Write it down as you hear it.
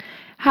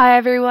Hi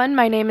everyone,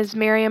 my name is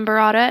Miriam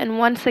Barada, and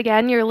once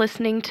again, you're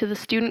listening to the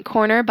Student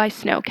Corner by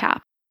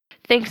SnoQap.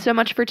 Thanks so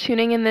much for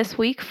tuning in this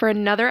week for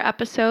another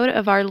episode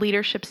of our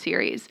leadership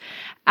series.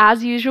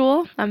 As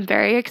usual, I'm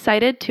very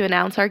excited to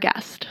announce our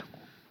guest.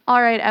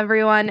 All right,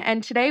 everyone,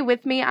 and today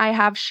with me I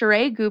have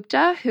Shraiy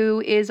Gupta, who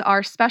is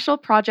our Special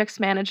Projects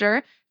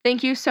Manager.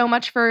 Thank you so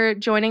much for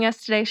joining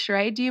us today,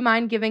 Shraiy. Do you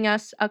mind giving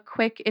us a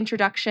quick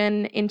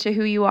introduction into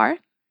who you are?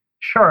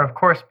 Sure, of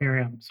course,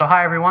 Miriam. So,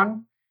 hi,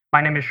 everyone.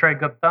 My name is Shraiy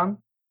Gupta.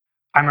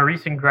 I'm a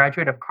recent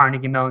graduate of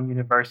Carnegie Mellon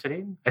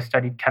University. I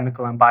studied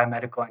chemical and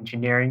biomedical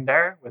engineering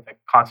there with a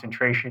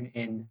concentration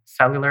in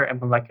cellular and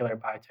molecular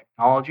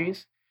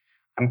biotechnologies.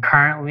 I'm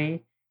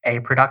currently a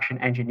production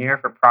engineer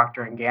for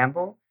Procter& and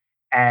Gamble.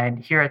 And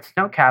here at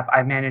SnoQap,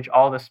 I manage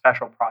all the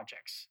special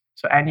projects.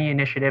 So, any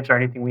initiatives or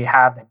anything we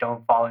have that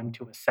don't fall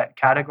into a set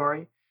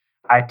category,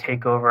 I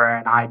take over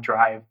and I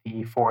drive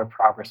the forward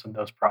progress on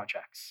those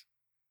projects.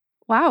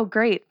 Wow,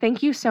 great.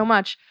 Thank you so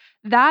much.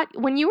 That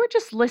when you were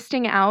just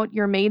listing out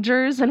your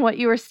majors and what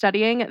you were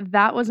studying,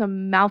 that was a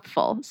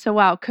mouthful. So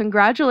wow,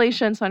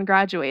 congratulations on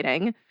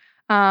graduating.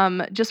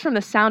 Just from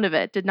the sound of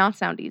it, did not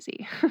sound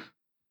easy.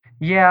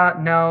 Yeah,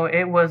 no,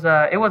 it was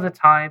a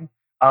time,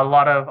 a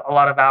lot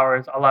of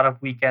hours, a lot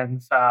of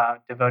weekends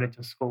devoted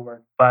to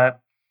schoolwork. But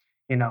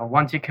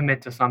once you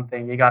commit to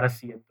something, you got to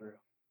see it through.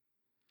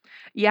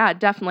 Yeah,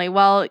 definitely.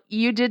 Well,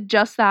 you did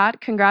just that.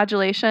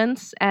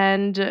 Congratulations.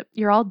 And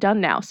you're all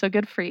done now. So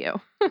good for you.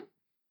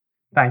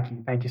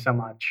 Thank you so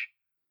much.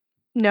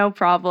 No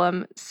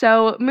problem.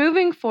 So,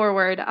 moving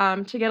forward,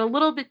 to get a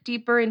little bit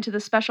deeper into the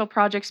special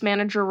projects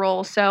manager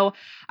role. So,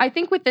 I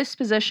think with this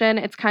position,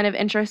 it's kind of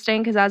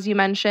interesting because, as you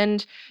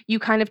mentioned, you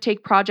kind of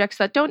take projects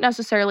that don't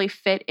necessarily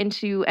fit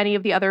into any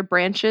of the other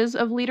branches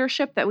of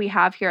leadership that we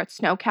have here at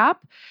SnoQap.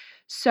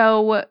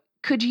 So,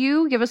 could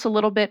you give us a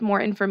little bit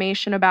more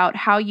information about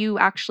how you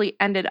actually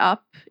ended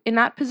up in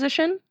that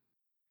position?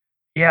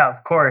 Yeah,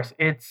 of course.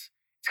 It's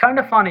kind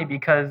of funny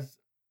because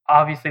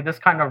obviously this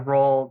kind of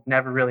role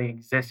never really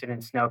existed in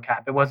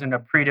SnoCap. It wasn't a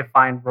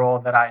predefined role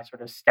that I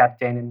sort of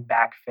stepped in and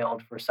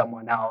backfilled for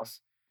someone else.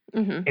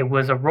 Hmm. It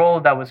was a role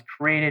that was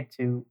created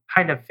to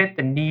kind of fit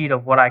the need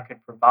of what I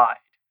could provide.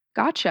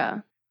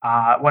 Gotcha.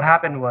 What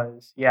happened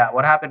was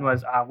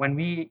when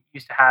we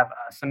used to have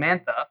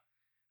Samantha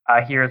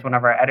here as one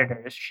of our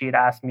editors, she had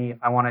asked me if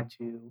I wanted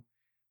to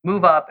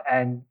move up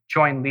and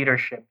join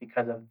leadership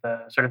because of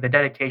the sort of the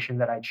dedication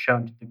that I'd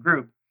shown to the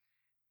group.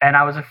 And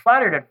I was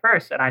flattered at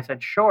first, and I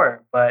said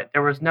sure, but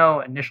there was no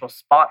initial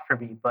spot for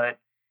me. But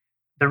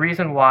the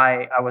reason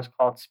why I was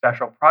called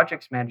special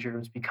projects manager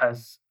was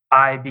because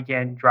I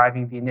began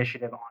driving the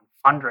initiative on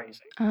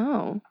fundraising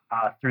Oh.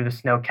 through the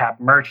SnoCap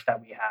merch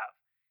that we have.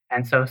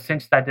 And so,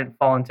 since that didn't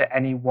fall into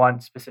any one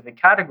specific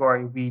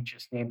category, we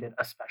just named it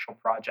a special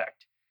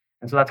project.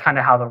 And so that's kind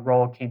of how the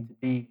role came to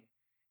be.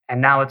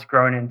 And now it's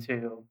grown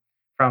into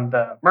from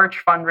the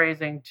merch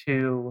fundraising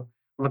to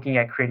looking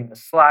at creating the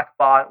Slack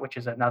bot, which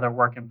is another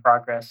work in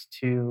progress,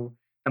 to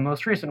the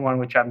most recent one,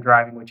 which I'm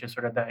driving, which is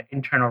sort of the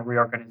internal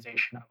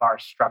reorganization of our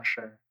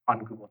structure on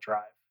Google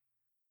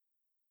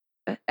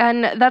Drive.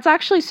 And that's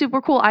actually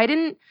super cool. I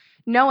didn't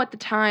know at the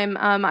time.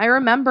 I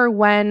remember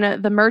when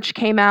the merch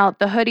came out,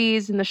 the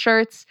hoodies and the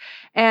shirts.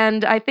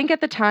 And I think at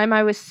the time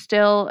I was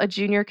still a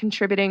junior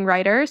contributing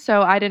writer.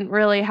 So I didn't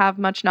really have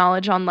much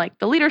knowledge on like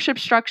the leadership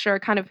structure,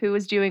 kind of who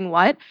was doing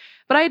what.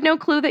 But I had no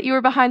clue that you were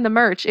behind the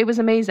merch. It was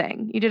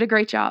amazing. You did a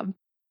great job.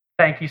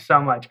 Thank you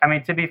so much. I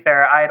mean, to be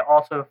fair, I had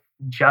also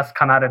just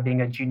come out of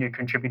being a junior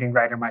contributing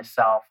writer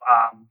myself.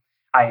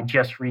 I had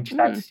just reached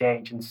that Mm.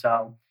 stage. And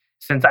so,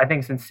 since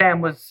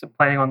Sam was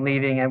planning on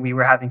leaving and we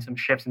were having some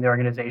shifts in the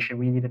organization,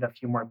 we needed a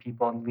few more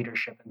people in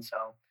leadership. And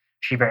so,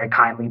 she very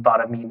kindly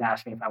thought of me and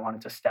asked me if I wanted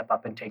to step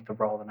up and take the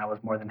role. And I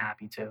was more than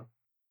happy to.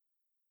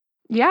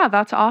 Yeah,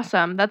 that's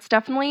awesome. That's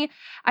definitely,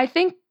 I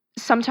think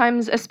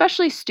sometimes,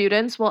 especially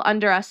students, will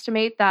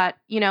underestimate that,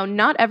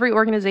 not every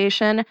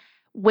organization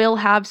will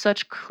have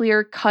such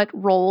clear cut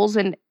roles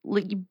and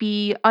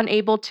be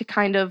unable to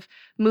kind of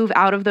move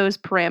out of those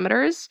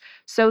parameters.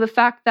 So the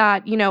fact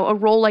that, a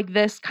role like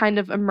this kind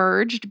of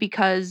emerged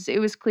because it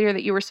was clear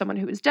that you were someone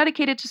who was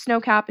dedicated to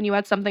SnoCap and you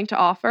had something to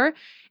offer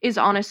is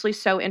honestly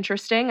so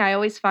interesting. I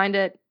always find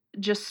it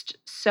just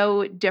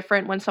so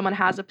different when someone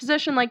has a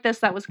position like this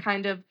that was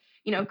kind of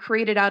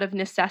created out of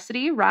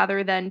necessity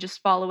rather than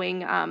just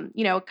following,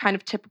 kind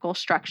of typical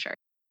structure.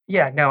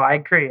 Yeah, no, I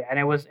agree. And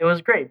it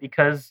was great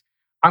because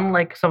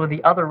unlike some of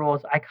the other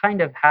roles, I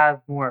kind of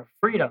have more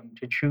freedom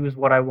to choose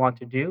what I want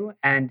to do.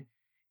 And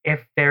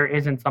if there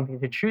isn't something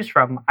to choose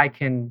from, I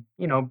can,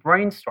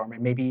 brainstorm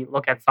and maybe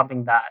look at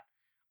something that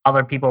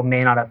other people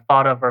may not have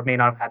thought of or may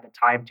not have had the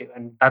time to.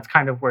 And that's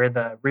kind of where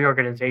the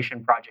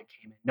reorganization project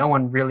came in. No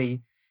one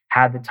really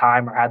had the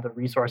time or had the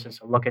resources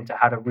to look into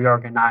how to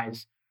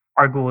reorganize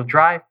our Google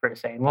Drive per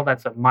se. And while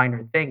that's a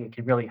minor thing, it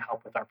can really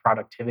help with our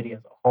productivity as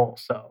a whole.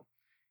 So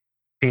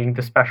being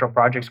the special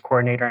projects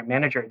coordinator and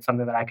manager, it's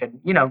something that I could,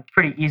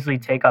 pretty easily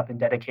take up and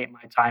dedicate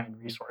my time and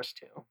resource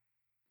to.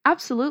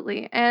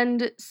 Absolutely.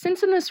 And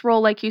since in this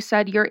role, like you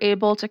said, you're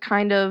able to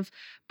kind of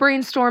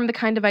brainstorm the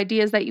kind of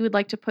ideas that you would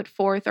like to put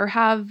forth or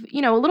have,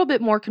 a little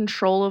bit more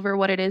control over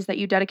what it is that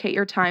you dedicate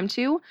your time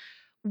to.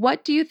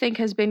 What do you think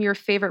has been your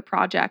favorite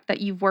project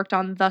that you've worked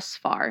on thus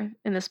far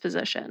in this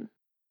position?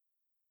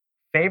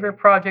 Favorite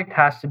project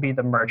has to be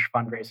the merch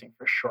fundraising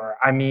for sure.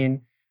 I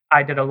mean,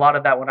 I did a lot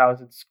of that when I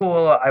was in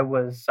school. I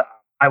was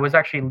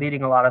actually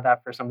leading a lot of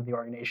that for some of the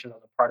organizations I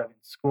was a part of in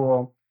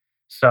school.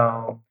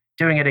 So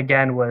doing it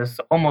again was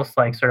almost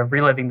like sort of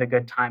reliving the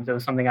good times. It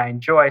was something I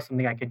enjoy,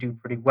 something I could do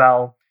pretty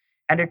well,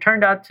 and it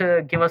turned out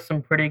to give us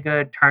some pretty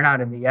good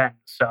turnout in the end.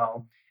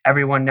 So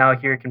everyone now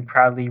here can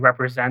proudly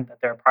represent that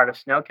they're a part of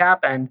SnoQap,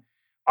 and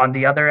on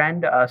the other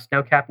end,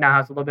 SnoQap now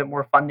has a little bit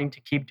more funding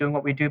to keep doing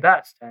what we do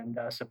best and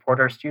support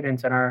our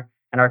students and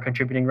our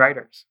contributing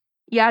writers.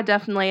 Yeah,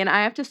 definitely. And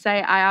I have to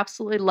say, I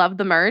absolutely love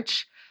the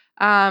merch.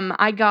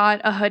 I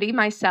got a hoodie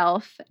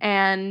myself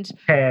and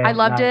I Hey,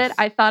 loved it. nice.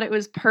 I thought it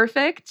was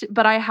perfect,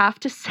 but I have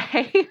to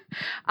say,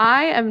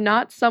 I am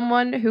not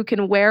someone who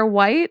can wear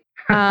white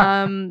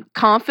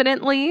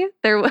confidently.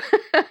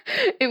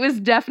 It was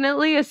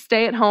definitely a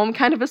stay at home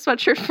kind of a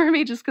sweatshirt for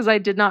me just because I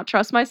did not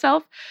trust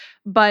myself,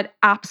 but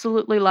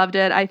absolutely loved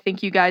it. I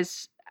think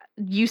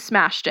you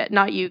smashed it.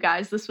 Not you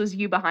guys. This was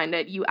you behind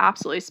it. You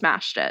absolutely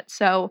smashed it.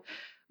 So,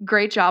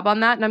 great job on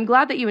that, and I'm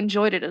glad that you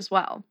enjoyed it as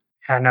well.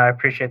 Yeah, no, I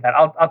appreciate that.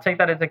 I'll take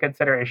that into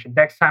consideration.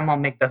 Next time, I'll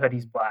make the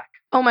hoodies black.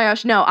 Oh my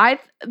gosh, no,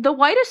 the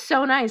white is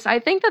so nice. I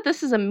think that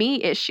this is a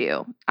me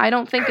issue. I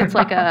don't think it's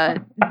like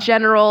a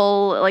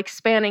general, like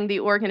spanning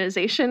the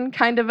organization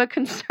kind of a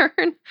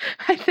concern.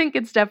 I think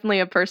it's definitely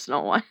a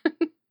personal one,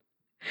 but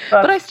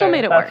I That's still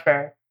made fair. it That's work.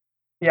 fair.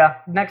 Yeah,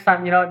 next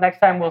time, next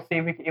time we'll see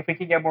if we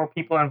can get more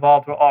people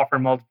involved. We'll offer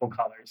multiple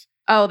colors.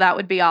 Oh, that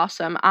would be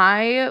awesome.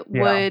 Yeah,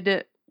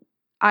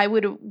 I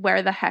would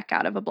wear the heck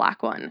out of a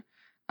black one,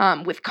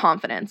 with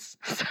confidence.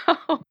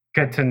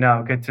 good to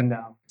know. Good to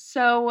know.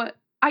 So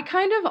I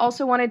kind of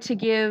also wanted to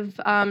give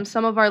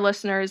some of our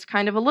listeners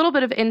kind of a little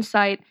bit of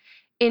insight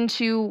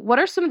into what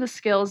are some of the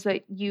skills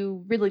that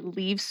you really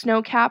leave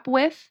SnoQap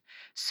with.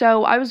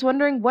 So I was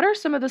wondering, what are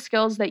some of the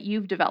skills that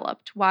you've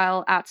developed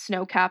while at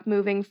SnoQap,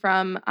 moving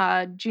from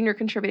a junior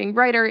contributing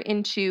writer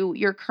into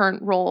your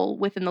current role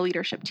within the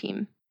leadership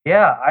team?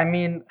 Yeah, I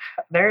mean,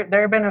 there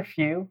have been a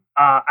few.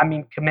 I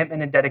mean,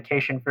 commitment and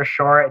dedication for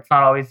sure. It's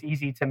not always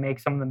easy to make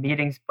some of the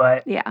meetings,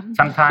 but Yeah.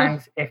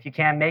 sometimes if you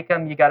can't make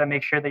them, you got to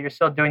make sure that you're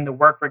still doing the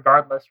work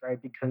regardless, right?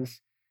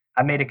 Because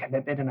I made a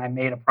commitment and I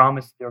made a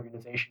promise to the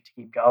organization to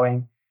keep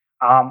going.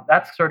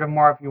 That's sort of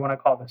more if you want to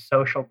call the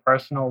social,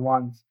 personal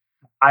ones.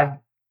 I've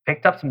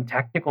picked up some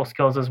technical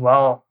skills as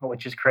well,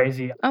 which is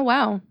crazy. Oh,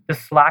 wow. The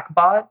Slack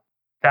bot,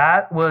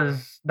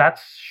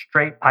 that's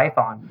straight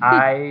Python.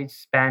 I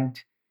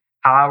spent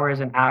hours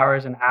and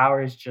hours and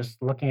hours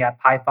just looking at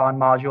Python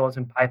modules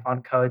and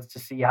Python codes to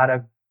see how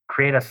to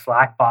create a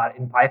Slack bot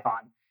in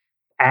Python.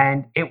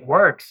 And it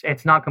works.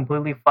 It's not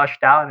completely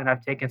flushed out, and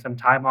I've taken some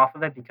time off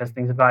of it because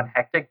things have gotten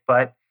hectic,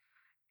 but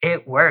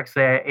it works.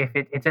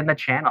 It's in the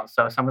channel.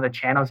 So some of the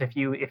channels, if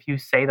you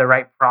say the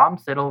right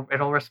prompts, it'll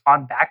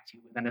respond back to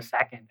you within a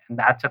second. And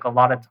that took a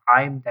lot of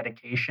time,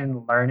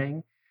 dedication,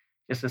 learning,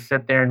 just to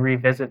sit there and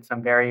revisit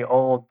some very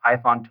old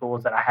Python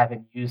tools that I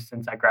haven't used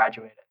since I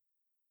graduated.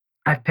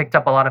 I've picked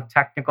up a lot of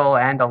technical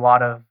and a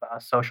lot of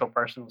social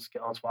personal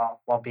skills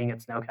while being at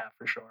SnoQap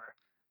for sure.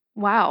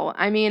 Wow.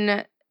 I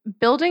mean,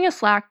 building a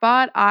Slack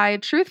bot, I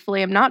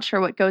truthfully am not sure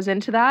what goes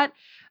into that.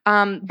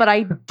 But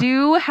I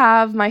do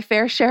have my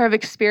fair share of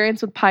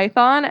experience with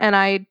Python, and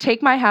I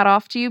take my hat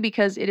off to you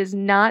because it is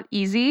not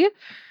easy.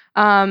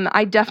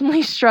 I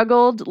definitely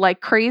struggled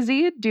like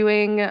crazy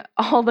doing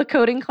all the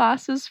coding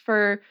classes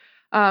for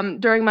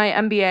during my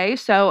MBA.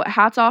 So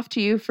hats off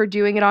to you for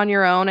doing it on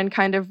your own and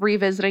kind of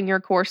revisiting your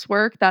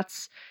coursework.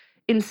 That's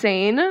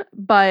insane.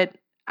 But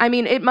I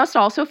mean, it must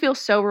also feel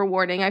so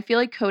rewarding. I feel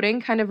like coding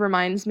kind of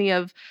reminds me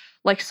of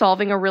like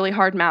solving a really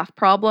hard math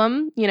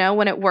problem.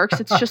 When it works,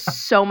 it's just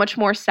so much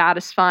more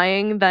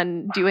satisfying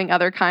than doing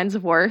other kinds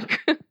of work.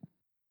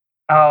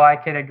 Oh, I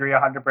can agree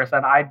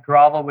 100%. I'd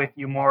grovel with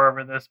you more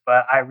over this,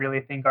 but I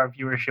really think our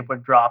viewership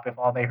would drop if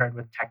all they heard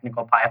was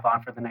technical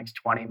Python for the next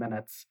 20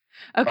 minutes.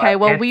 Okay, But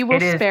well, we will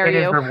spare it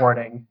is you.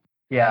 rewarding.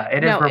 Yeah,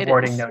 it is No, it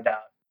rewarding, is. no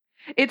doubt.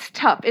 It's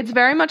tough. It's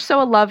very much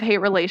so a love-hate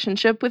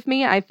relationship with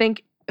me. I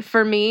think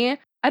for me,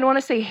 I don't want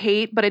to say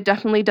hate, but it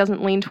definitely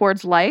doesn't lean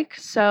towards like.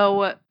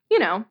 So,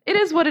 it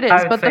is what it is.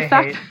 I would But the say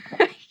fact,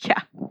 hate.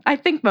 yeah, I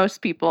think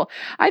most people,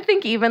 I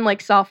think even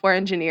like software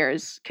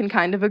engineers can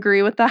kind of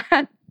agree with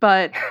that.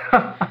 But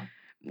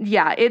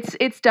yeah,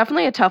 it's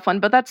definitely a tough one,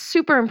 but that's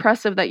super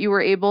impressive that you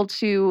were able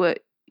to,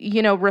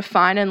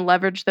 refine and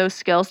leverage those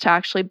skills to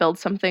actually build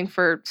something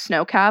for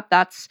SnoQap.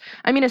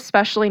 I mean,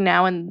 especially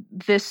now in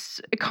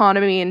this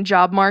economy and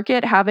job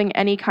market, having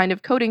any kind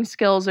of coding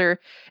skills or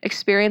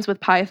experience with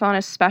Python,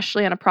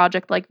 especially on a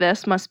project like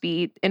this, must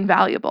be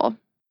invaluable.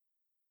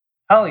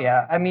 Oh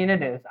yeah, I mean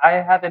it is. I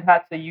haven't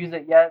had to use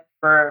it yet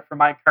for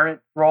my current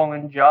role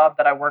and job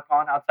that I work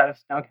on outside of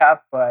SnoCap,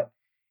 but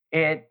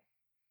it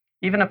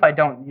even if I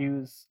don't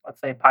use,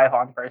 let's say,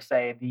 Python per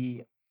se,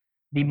 the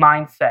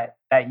mindset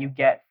that you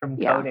get from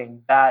Yeah.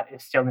 coding, that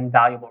is still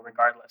invaluable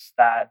regardless.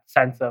 That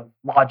sense of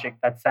logic,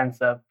 that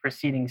sense of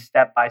proceeding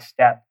step by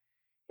step,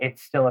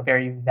 it's still a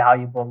very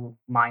valuable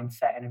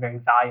mindset and a very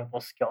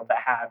valuable skill to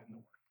have in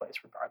the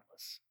workplace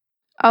regardless.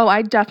 Oh,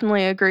 I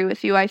definitely agree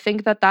with you. I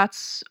think that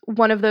that's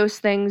one of those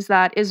things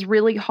that is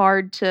really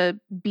hard to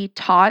be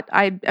taught.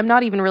 I am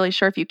not even really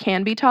sure if you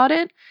can be taught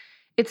it.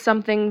 It's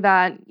something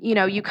that,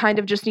 you kind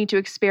of just need to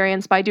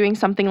experience by doing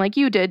something like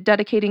you did,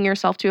 dedicating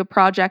yourself to a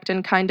project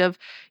and kind of,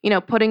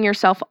 putting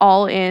yourself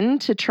all in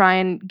to try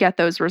and get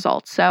those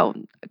results. So,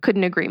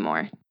 couldn't agree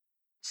more.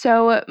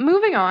 So,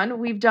 moving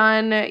on, you've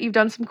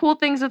done some cool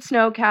things at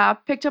SnoQap,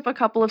 picked up a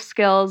couple of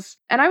skills,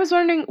 and I was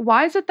wondering,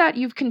 why is it that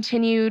you've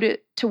continued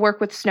to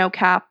work with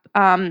SnoQap,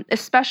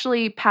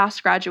 especially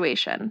past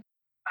graduation?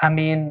 I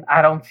mean,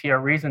 I don't see a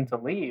reason to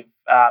leave.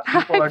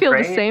 People I are feel the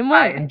great. same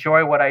I way.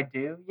 enjoy what I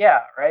do. Yeah,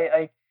 right.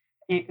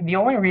 Like the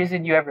only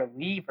reason you ever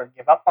leave or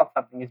give up on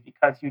something is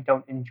because you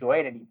don't enjoy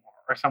it anymore,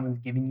 or someone's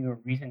giving you a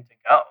reason to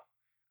go.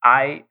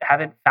 I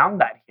haven't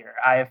found that here.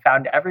 I have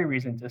found every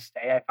reason to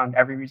stay. I found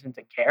every reason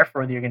to care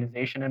for the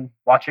organization and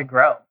watch it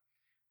grow.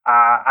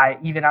 I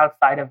even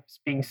outside of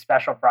being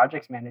special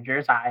projects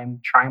managers,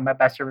 I'm trying my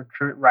best to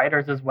recruit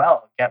writers as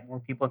well, get more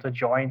people to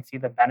join, see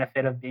the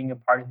benefit of being a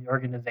part of the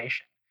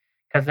organization.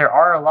 Because there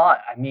are a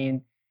lot. I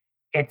mean,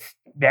 it's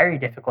very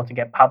difficult to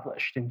get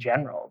published in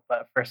general,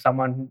 but for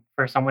someone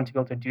to be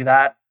able to do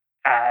that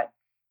at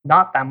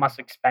not that much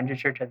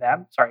expenditure to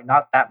them, sorry,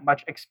 not that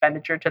much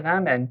expenditure to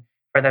them, and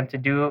for them to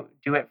do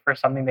it for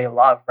something they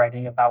love,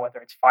 writing about whether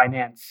it's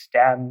finance,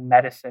 STEM,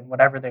 medicine,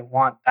 whatever they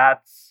want,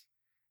 that's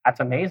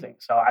amazing.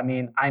 So I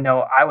mean, I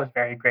know I was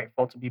very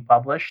grateful to be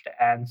published,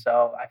 and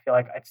so I feel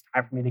like it's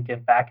time for me to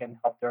give back and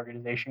help the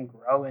organization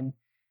grow and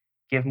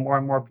give more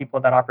and more people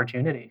that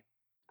opportunity.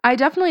 I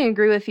definitely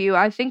agree with you.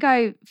 I think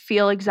I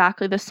feel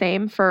exactly the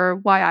same for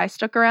why I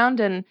stuck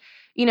around. And,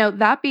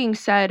 that being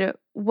said,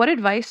 what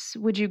advice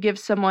would you give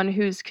someone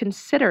who's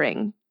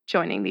considering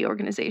joining the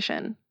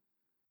organization?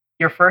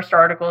 Your first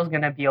article is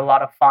going to be a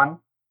lot of fun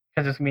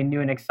because it's going to be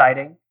new and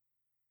exciting.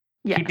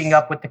 Keeping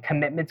Yes. up with the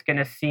commitment's going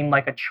to seem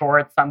like a chore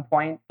at some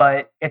point,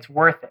 but it's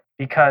worth it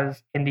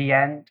because in the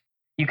end,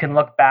 you can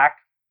look back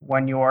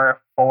when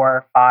you're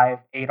 4, 5,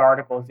 8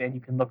 articles in.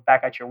 You can look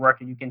back at your work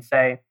and you can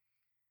say,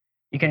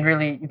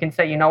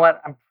 you know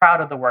what, I'm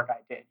proud of the work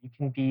I did. You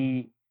can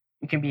be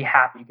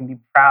happy, you can be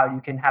proud,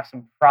 you can have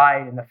some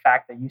pride in the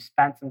fact that you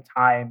spent some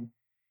time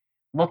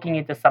looking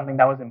into something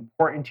that was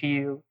important to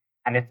you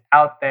and it's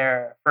out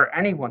there for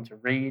anyone to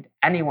read,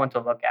 anyone to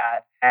look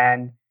at.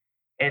 And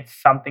it's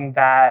something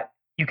that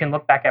you can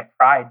look back at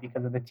pride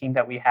because of the team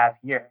that we have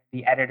here,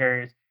 the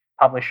editors,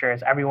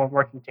 publishers, everyone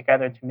working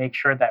together to make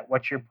sure that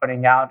what you're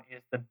putting out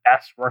is the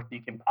best work that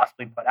you can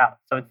possibly put out.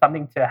 So it's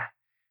something to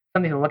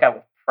look at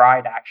with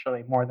pride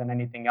actually more than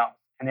anything else.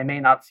 And it may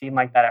not seem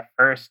like that at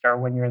first or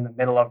when you're in the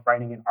middle of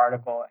writing an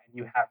article and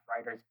you have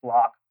writer's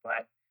block,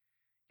 but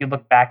you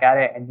look back at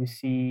it and you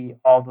see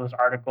all those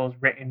articles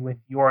written with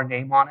your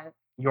name on it,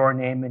 your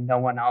name and no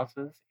one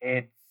else's.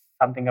 It's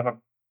something of a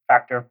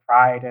factor of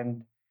pride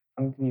and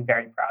something to be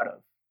very proud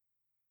of.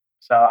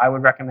 So I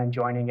would recommend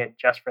joining it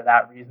just for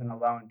that reason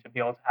alone, to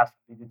be able to have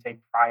something to take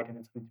pride in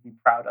and something to be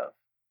proud of.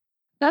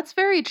 That's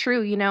very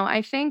true.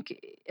 I think,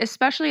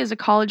 especially as a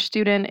college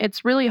student,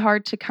 it's really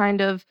hard to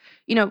kind of,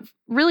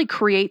 really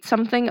create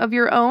something of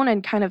your own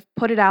and kind of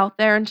put it out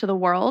there into the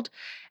world.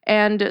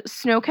 And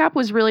SnoCap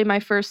was really my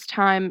first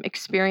time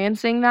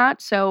experiencing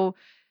that. So,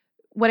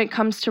 when it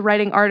comes to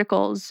writing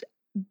articles,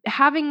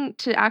 having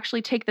to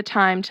actually take the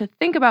time to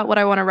think about what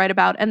I want to write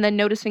about and then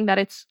noticing that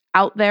it's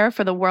out there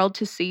for the world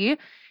to see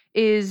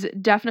is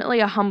definitely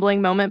a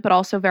humbling moment, but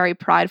also very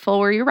prideful.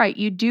 Where you're right,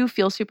 you do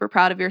feel super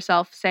proud of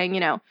yourself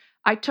saying,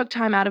 I took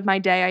time out of my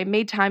day, I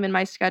made time in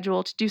my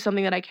schedule to do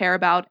something that I care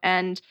about,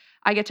 and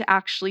I get to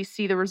actually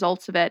see the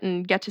results of it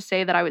and get to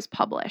say that I was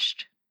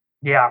published.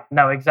 Yeah,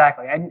 no,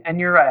 exactly. And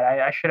you're right.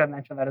 I should have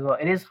mentioned that as well.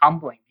 It is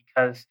humbling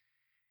because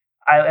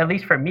at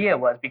least for me, it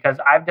was because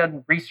I've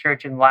done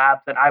research in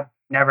labs and I've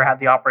never had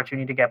the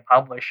opportunity to get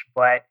published.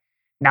 But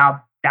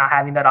now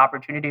having that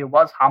opportunity, it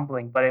was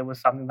humbling, but it was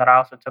something that I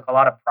also took a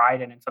lot of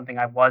pride in and something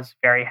I was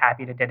very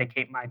happy to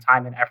dedicate my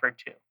time and effort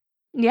to.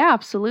 Yeah,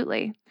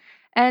 absolutely.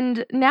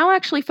 And now,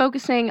 actually,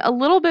 focusing a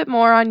little bit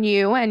more on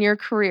you and your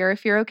career,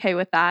 if you're okay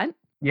with that.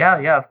 Yeah,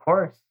 yeah, of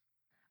course.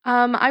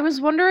 I was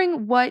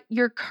wondering what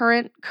your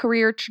current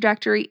career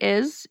trajectory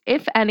is,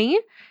 if any,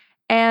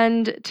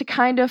 and to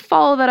kind of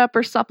follow that up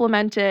or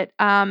supplement it,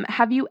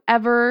 have you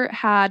ever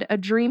had a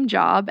dream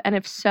job? And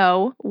if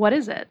so, what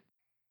is it?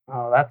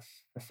 Oh, that's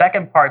the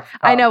second part's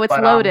I tough, know it's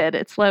but loaded.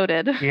 It's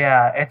loaded.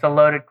 yeah, it's a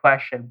loaded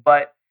question.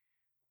 But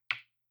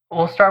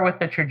we'll start with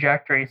the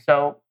trajectory.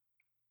 So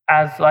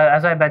as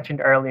I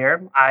mentioned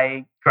earlier,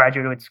 I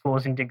graduated with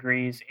schools and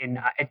degrees in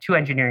 2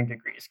 engineering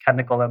degrees,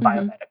 chemical and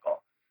Hmm.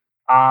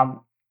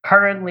 biomedical.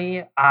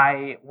 Currently,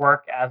 I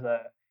work as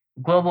a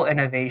global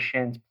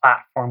innovations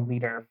platform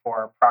leader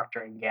for Procter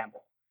and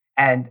Gamble.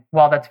 And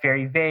while that's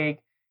very vague,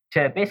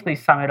 To basically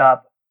sum it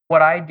up,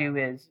 what I do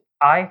is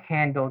I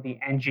handle the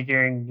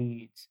engineering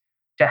needs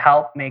to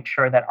help make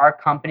sure that our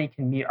company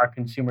can meet our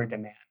consumer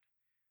demand.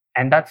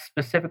 And that's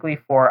specifically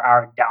for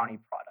our Downy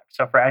product.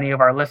 So for any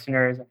of our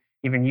listeners,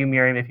 even you,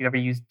 Miriam, if you ever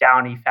use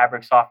Downy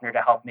fabric softener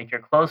to help make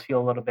your clothes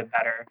feel a little bit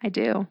better, I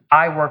do.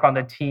 I work on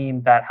the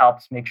team that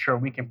helps make sure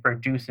we can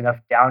produce enough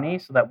Downy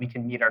so that we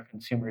can meet our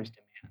consumers'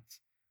 demands.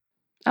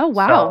 Oh,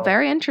 wow. So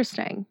Very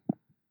interesting.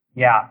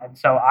 yeah, and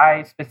so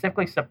I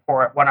specifically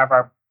support one of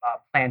our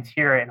plants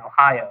here in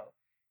Ohio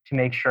to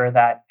make sure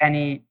that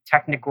any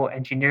technical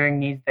engineering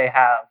needs they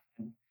have,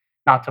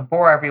 not to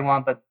bore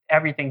everyone, but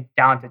everything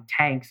down to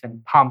tanks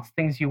and pumps,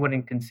 things you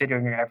wouldn't consider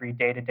in your every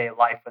day-to-day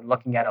life when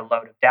looking at a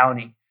load of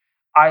Downy.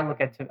 I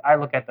look at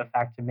the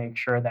fact to make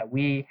sure that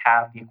we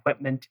have the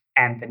equipment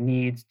and the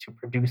needs to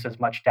produce as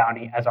much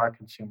Downy as our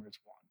consumers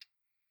want.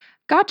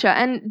 Gotcha.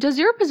 And does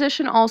your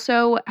position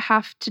also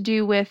have to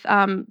do with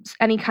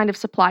any kind of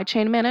supply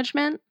chain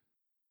management?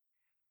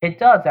 It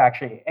does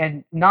actually,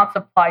 and not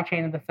supply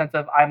chain in the sense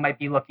of I might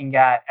be looking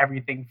at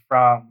everything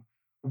from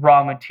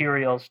raw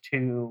materials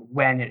to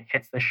when it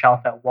hits the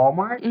shelf at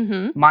Walmart.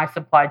 Mm-hmm. My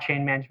supply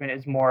chain management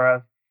is more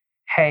of,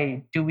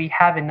 hey, do we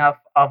have enough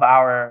of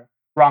our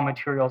raw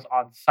materials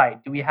on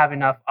site? Do we have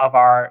enough of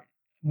our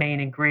main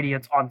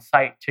ingredients on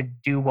site to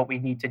do what we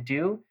need to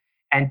do?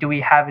 And do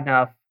we have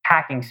enough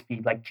packing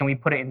speed? Like, can we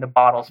put it in the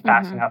bottles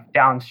fast Mm-hmm. enough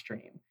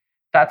downstream?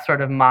 That's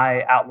sort of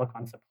my outlook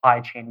on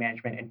supply chain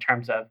management in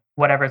terms of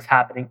whatever's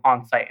happening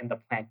on site in the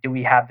plant. Do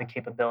we have the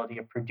capability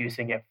of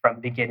producing it from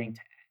beginning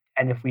to end?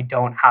 And if we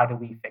don't, how do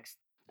we fix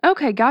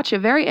Okay, gotcha.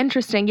 Very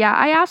interesting. Yeah,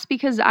 I asked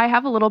because I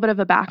have a little bit of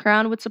a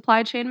background with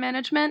supply chain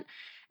management.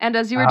 And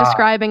as you were that?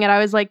 describing it, I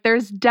was like,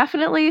 there's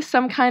definitely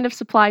some kind of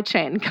supply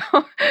chain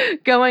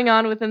going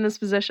on within this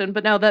position.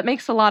 But no, that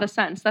makes a lot of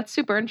sense. That's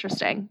super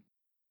interesting.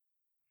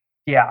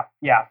 Yeah,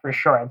 yeah, for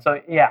sure.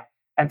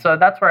 And so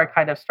that's where I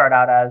kind of start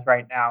out as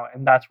right now,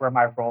 and that's where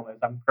my role is.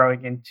 I'm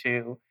growing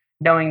into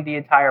knowing the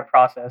entire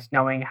process,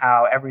 knowing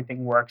how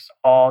everything works,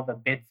 all the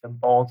bits and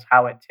bolts,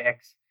 how it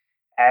ticks.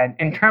 And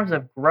in terms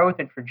of growth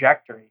and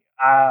trajectory,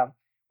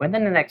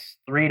 within the next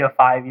 3 to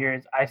 5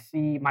 years, I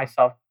see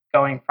myself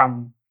going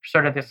from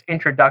sort of this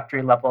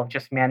introductory level of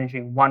just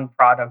managing one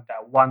product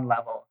at one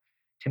level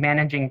to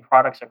managing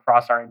products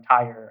across our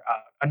entire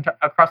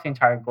across the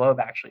entire globe.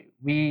 Actually,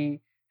 we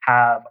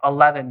have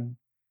 11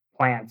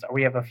 plants, or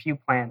we have a few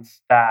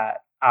plants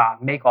that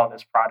make all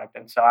this product.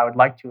 And so I would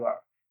like to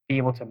be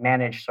able to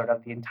manage sort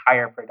of the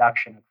entire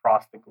production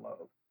across the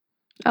globe.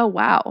 Oh,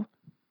 wow.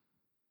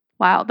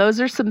 Wow, those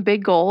are some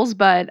big goals,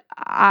 but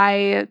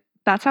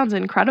that sounds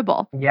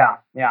incredible. Yeah,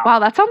 yeah. Wow,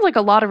 that sounds like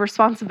a lot of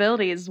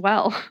responsibility as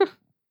well.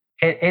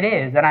 It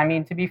is. And I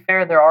mean, to be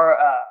fair, there are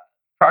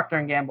Procter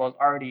and Gamble is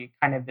already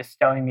kind of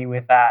bestowing me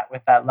with that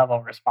level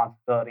of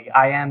responsibility.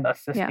 I am Yeah.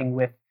 assisting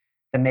with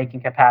the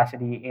making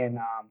capacity in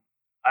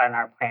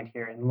our plant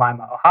here in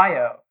Lima,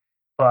 Ohio,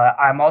 but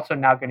I'm also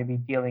now going to be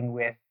dealing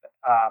with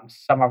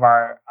some of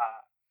our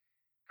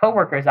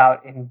coworkers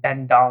out in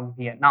Ben Dong,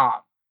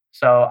 Vietnam.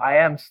 So I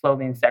am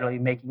slowly and steadily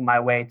making my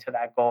way to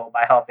that goal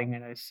by helping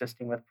and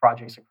assisting with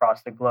projects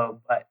across the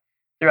globe. But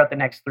throughout the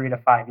next 3 to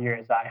 5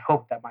 years, I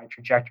hope that my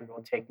trajectory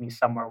will take me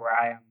somewhere where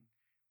I am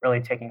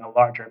really taking a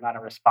larger amount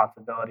of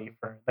responsibility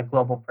for the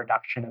global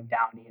production of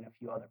Downy and a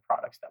few other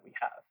products that we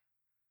have.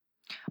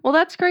 Well,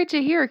 that's great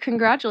to hear.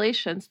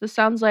 Congratulations. This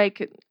sounds like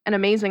an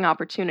amazing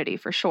opportunity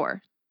for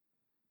sure.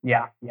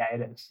 Yeah, yeah,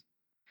 it is.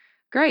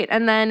 Great.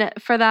 And then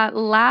for that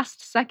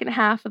last second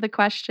half of the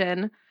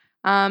question,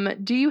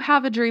 do you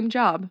have a dream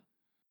job?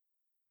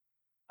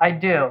 I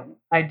do.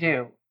 I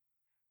do.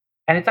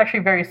 And it's actually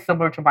very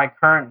similar to my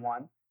current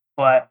one,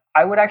 but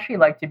I would actually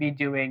like to be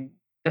doing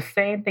the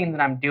same thing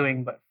that I'm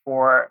doing, but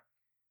for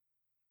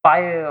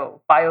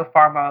pharmaceutical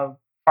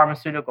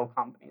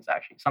companies,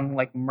 actually, something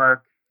like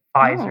Merck, Oh,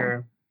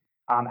 Pfizer,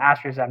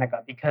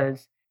 AstraZeneca,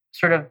 because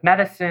sort of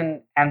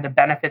medicine and the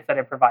benefits that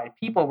it provided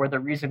people were the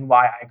reason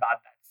why I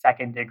got that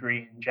second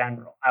degree in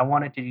general. I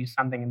wanted to do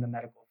something in the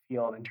medical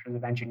field in terms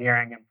of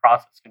engineering and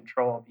process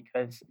control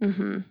because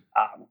mm-hmm.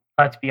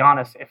 let's be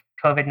honest, if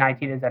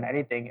COVID-19 is at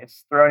anything,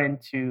 it's thrown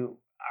into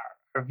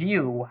our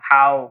view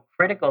how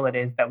critical it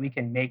is that we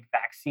can make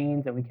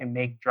vaccines and we can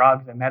make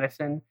drugs and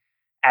medicine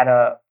at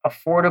a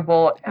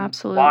affordable and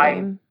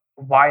Absolutely.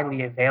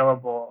 widely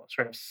available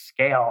sort of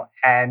scale.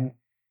 And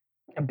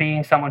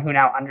being someone who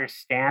now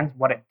understands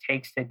what it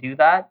takes to do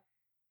that,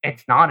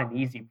 it's not an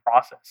easy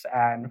process.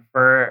 And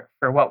for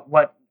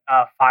what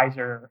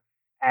Pfizer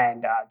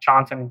and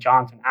Johnson and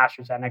Johnson,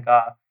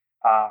 AstraZeneca,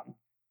 um,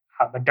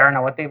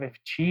 Moderna, what they've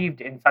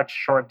achieved in such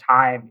short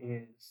time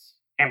is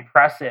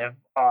impressive,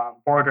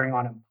 bordering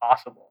on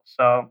impossible.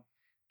 So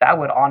that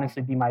would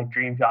honestly be my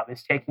dream job: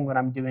 is taking what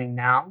I'm doing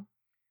now,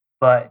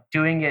 but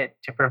doing it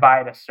to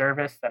provide a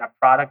service and a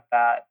product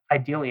that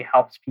ideally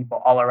helps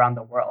people all around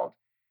the world.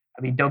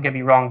 I mean, don't get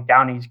me wrong,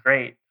 Downy's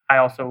great. I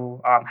also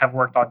have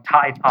worked on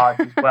Tide Pods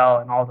as well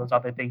and all those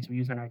other things we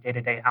use in our day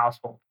to day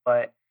household.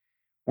 But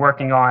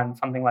working on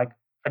something like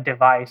a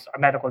device, a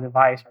medical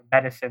device or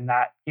medicine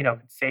that, could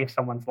save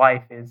someone's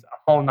life is a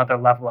whole nother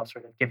level of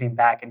sort of giving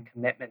back and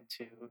commitment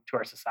to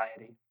our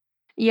society.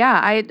 Yeah,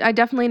 I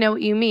definitely know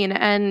what you mean,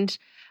 and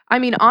I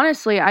mean,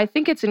 honestly, I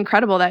think it's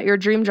incredible that your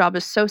dream job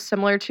is so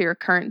similar to your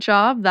current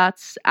job.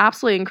 That's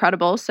absolutely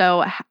incredible.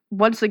 So,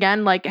 once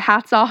again, like,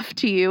 hats off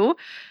to you.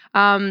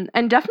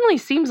 And definitely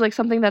seems like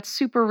something that's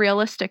super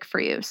realistic for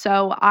you.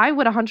 So, I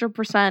would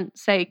 100%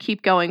 say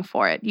keep going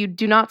for it. You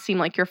do not seem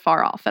like you're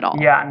far off at all.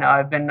 Yeah,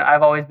 no,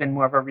 I've always been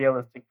more of a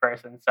realistic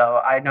person, so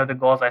I know the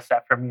goals I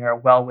set for me are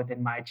well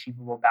within my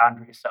achievable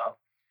boundaries. So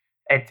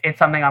it's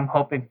something I'm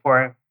hoping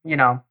for,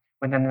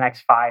 within the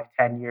next 5,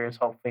 10 years,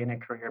 hopefully in a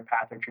career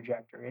path or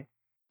trajectory.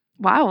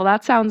 Wow, well,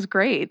 that sounds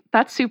great.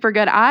 That's super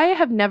good. I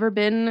have never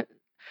been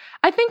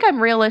I think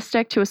I'm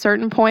realistic to a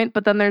certain point,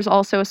 but then there's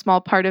also a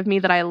small part of me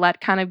that I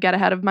let kind of get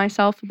ahead of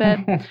myself a bit.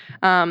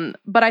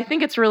 But I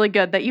think it's really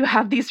good that you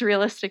have these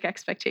realistic Yeah,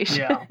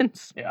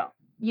 expectations.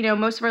 yeah.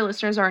 Most of our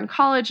listeners are in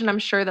college, and I'm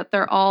sure that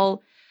they're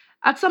all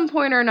at some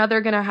point or another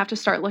going to have to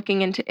start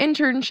looking into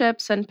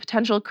internships and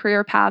potential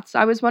career paths.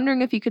 I was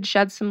wondering if you could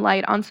shed some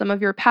light on some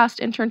of your past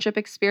internship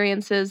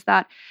experiences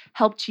that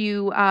helped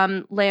you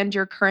land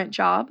your current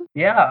job.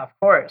 Yeah, of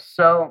course.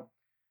 So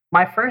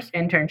my first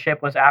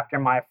internship was after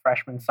my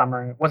freshman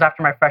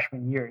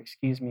year,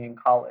 excuse me, in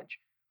college.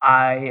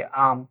 I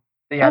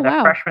yeah, Oh, the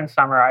wow. freshman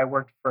summer I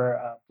worked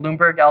for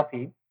Bloomberg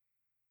LP.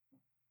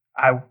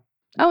 I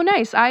Oh,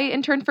 nice. I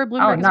interned for Oh,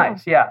 Bloomberg as well.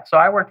 nice. Yeah. So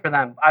I worked for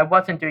them. I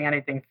wasn't doing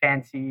anything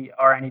fancy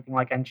or anything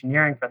like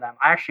engineering for them.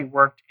 I actually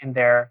worked in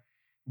their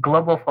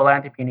global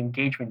philanthropy and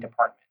engagement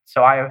department.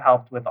 So I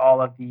helped with all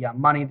of the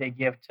money they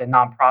give to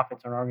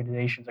nonprofits and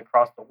organizations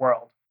across the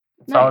world.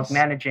 So I was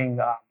Nice.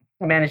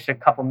 managed a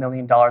couple $1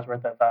 million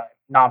worth of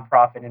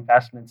nonprofit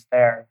investments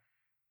there.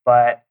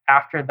 But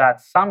after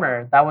that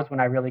summer, that was when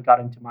I really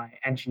got into my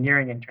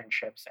engineering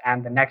internships.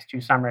 And the next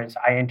 2 summers,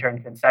 I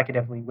interned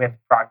consecutively with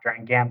Procter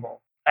and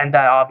Gamble, and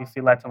that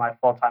obviously led to my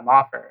full time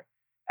offer.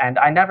 And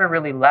I never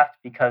really left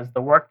because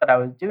the work that I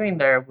was doing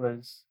there it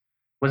was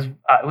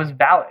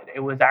valid.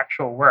 It was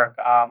actual work.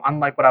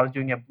 Unlike what I was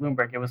doing at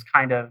Bloomberg, it was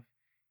kind of,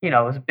 it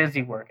was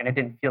busy work, and it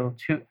didn't feel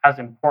too as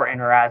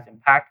important or as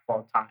impactful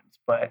at times.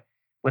 But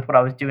with what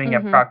I was doing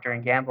at Mhm. Procter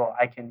and Gamble,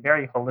 I can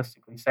very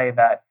holistically say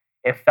that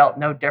it felt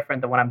no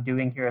different than what I'm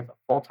doing here as a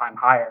full-time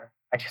hire.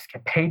 I just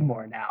get paid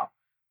more now.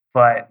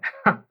 But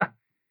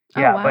Oh,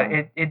 yeah, but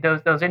wow.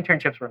 those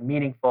internships were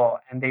meaningful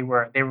and they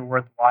were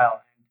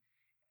worthwhile.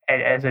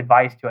 And as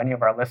advice to any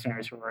of our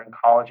listeners who are in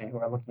college and who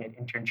are looking at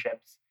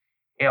internships,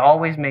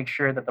 always make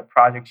sure that the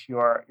projects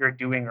you're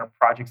doing are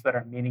projects that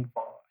are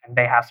meaningful and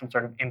they have some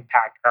sort of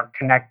impact or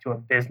connect to a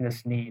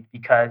business need,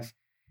 because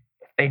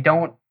if they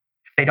don't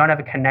if they don't have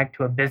a connect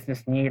to a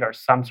business need or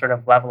some sort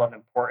of level of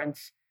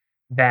importance,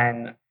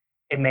 then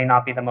it may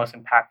not be the most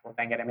impactful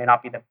thing and it may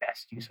not be the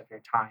best use of your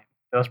time.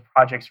 Those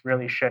projects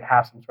really should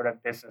have some sort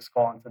of business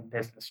goal and some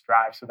business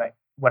drive so that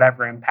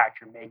whatever impact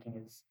you're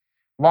making is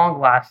long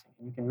lasting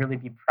and you can really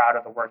be proud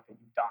of the work that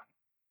you've done.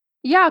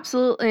 Yeah,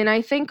 absolutely. And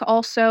I think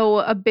also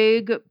a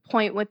big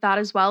point with that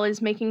as well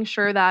is making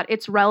sure that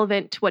it's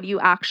relevant to what you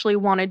actually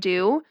want to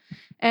do.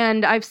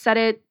 And I've said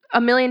it a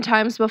million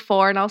times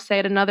before, and I'll say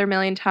it another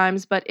million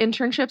times, but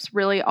internships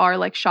really are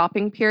like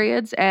shopping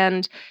periods.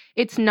 And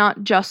it's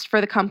not just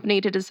for the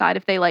company to decide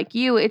if they like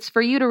you, it's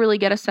for you to really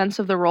get a sense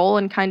of the role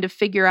and kind of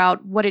figure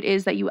out what it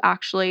is that you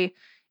actually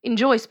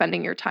enjoy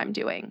spending your time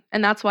doing.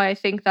 And that's why I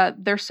think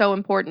that they're so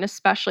important,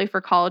 especially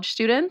for college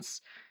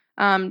students.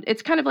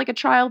 It's kind of like a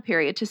trial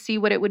period to see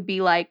what it would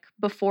be like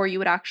before you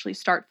would actually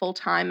start full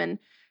time and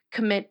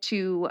commit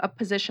to a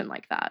position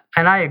like that.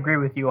 And I agree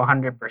with you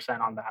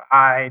 100% on that.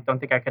 I don't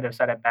think I could have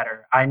said it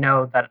better. I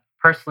know that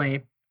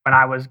personally, when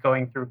I was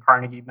going through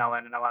Carnegie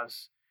Mellon and I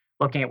was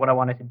looking at what I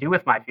wanted to do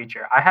with my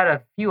future, I had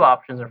a few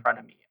options in front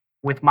of me.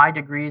 With my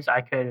degrees,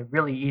 I could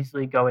really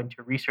easily go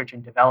into research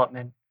and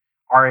development,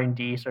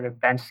 R&D, sort of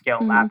bench scale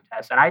lab Mhm.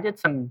 tests. And I did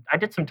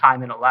some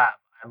time in a lab.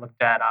 I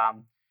looked at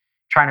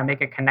trying to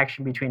make a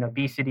connection between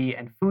obesity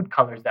and food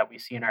colors that we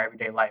see in our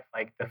everyday life,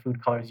 like the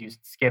food colors used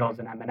in Skittles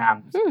and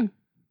M&Ms. Hmm.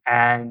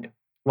 And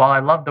while I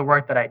loved the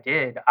work that I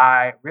did,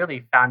 I really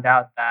found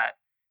out that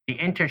the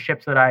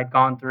internships that I had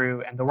gone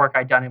through and the work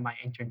I'd done in my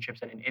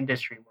internships in an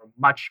industry were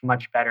much,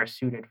 much better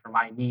suited for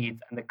my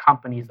needs. And the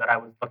companies that I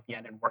was looking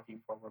at and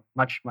working for were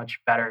much, much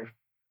better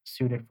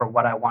suited for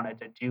what I wanted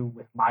to do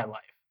with my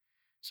life.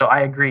 So I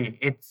agree.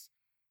 It's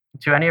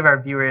to any of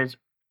our viewers,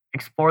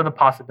 explore the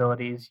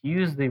possibilities,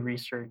 use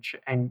research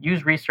or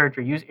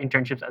use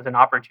internships as an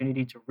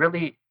opportunity to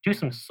really do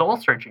some soul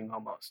searching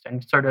almost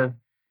and sort of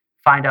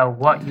find out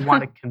what you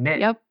want to commit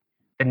Yep.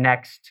 the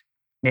next,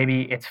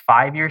 maybe it's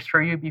 5 years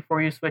for you before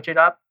you switch it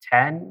up,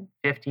 10,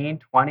 15,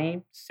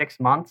 20, 6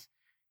 months.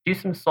 Do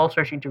some soul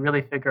searching to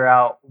really figure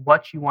out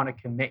what you want to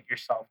commit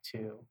yourself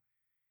to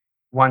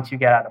once you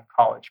get out of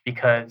college,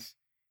 because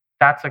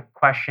that's a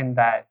question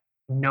that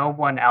no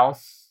one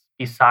else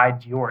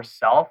besides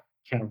yourself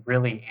can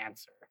really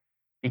answer.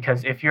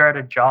 Because if you're at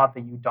a job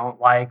that you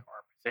don't like or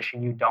a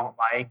position you don't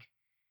like,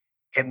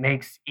 it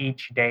makes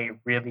each day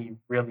really,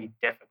 really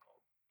difficult.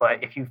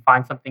 But if you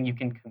find something you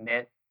can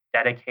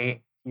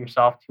dedicate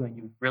yourself to, and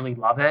you really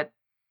love it,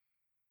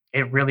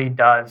 it really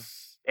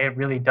does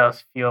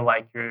feel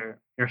like you're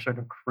sort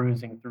of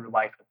cruising through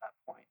life at that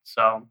point.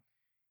 So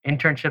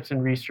internships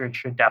and research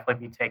should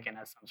definitely be taken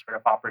as some sort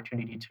of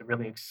opportunity to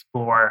really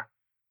explore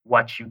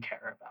what you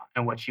care about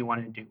and what you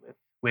want to do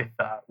with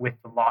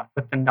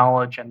the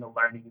knowledge and the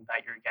learning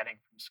that you're getting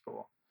from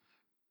school.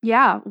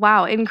 Yeah,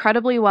 wow,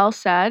 incredibly well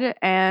said,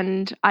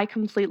 and I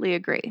completely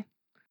agree.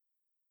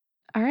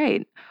 All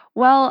right.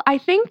 Well, I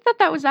think that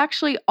that was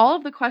actually all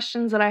of the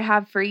questions that I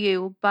have for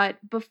you. But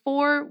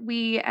before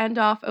we end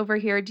off over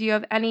here, do you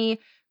have any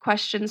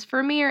questions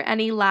for me or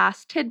any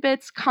last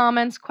tidbits,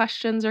 comments,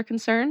 questions, or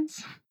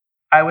concerns?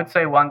 I would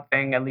say one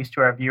thing, at least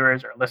to our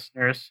viewers or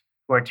listeners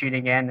who are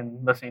tuning in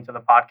and listening to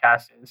the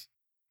podcast, is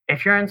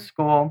if you're in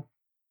school,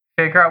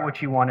 figure out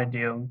what you want to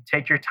do.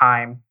 Take your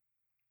time.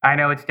 I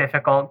know it's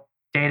difficult.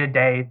 Day to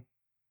day,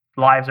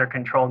 lives are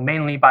controlled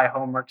mainly by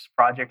homeworks,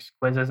 projects,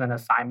 quizzes, and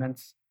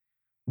assignments.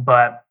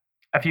 But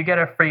if you get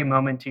a free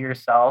moment to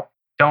yourself,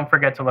 don't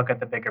forget to look at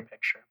the bigger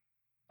picture.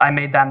 I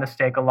made that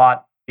mistake a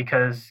lot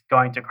because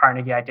going to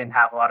Carnegie, I didn't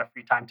have a lot of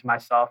free time to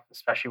myself,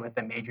 especially with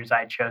the majors I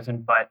had chosen.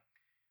 But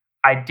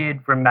I did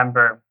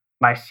remember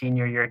my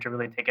senior year to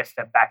really take a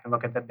step back and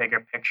look at the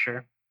bigger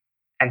picture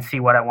and see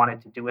what I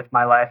wanted to do with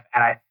my life.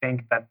 And I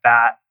think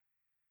that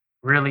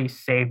really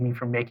saved me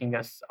from making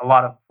a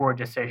lot of poor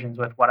decisions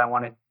with what I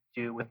wanted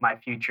to do with my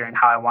future and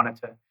how I wanted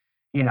to,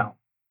 you know,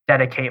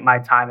 dedicate my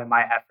time and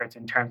my efforts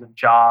in terms of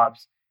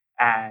jobs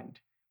and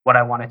what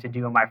I wanted to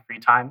do in my free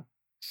time.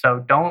 So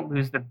don't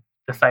lose the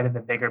sight of the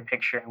bigger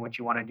picture and what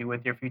you want to do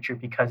with your future,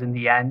 because in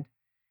the end,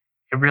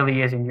 it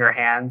really is in your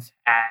hands.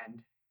 And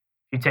if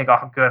you take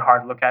a good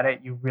hard look at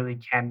it, you really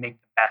can make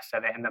the best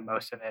of it and the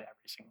most of it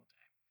every single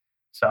day.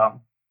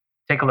 So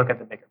take a look at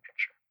the bigger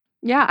picture.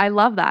 Yeah, I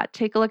love that.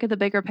 Take a look at the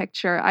bigger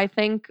picture. I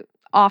think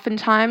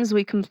oftentimes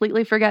we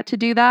completely forget to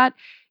do that,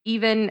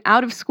 even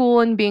out of school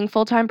and being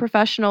full time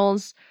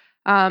professionals.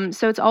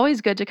 So it's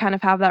always good to kind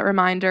of have that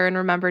reminder and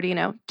remember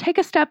to, take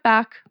a step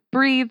back,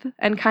 breathe,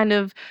 and kind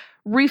of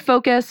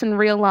refocus and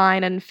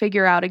realign and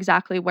figure out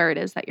exactly where it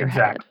is that you're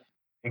headed. Exactly.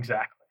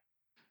 Exactly.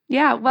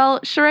 Yeah, well,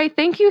 Shraiy,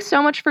 thank you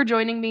so much for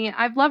joining me.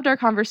 I've loved our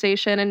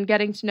conversation and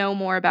getting to know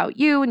more about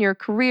you and your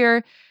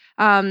career,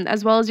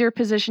 as well as your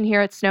position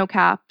here at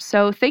SnoQap.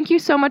 So thank you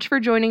so much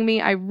for joining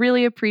me. I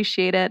really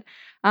appreciate it.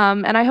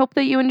 And I hope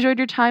that you enjoyed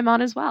your time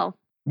on as well.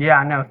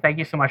 Yeah, no, thank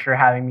you so much for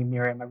having me,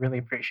 Miriam. I really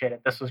appreciate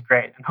it. This was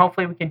great. And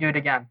hopefully we can do it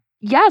again.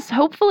 Yes,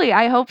 hopefully.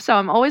 I hope so.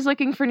 I'm always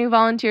looking for new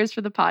volunteers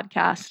for the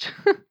podcast.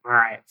 All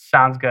right.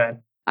 Sounds good.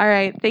 All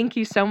right. Thank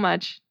you so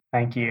much.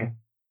 Thank you.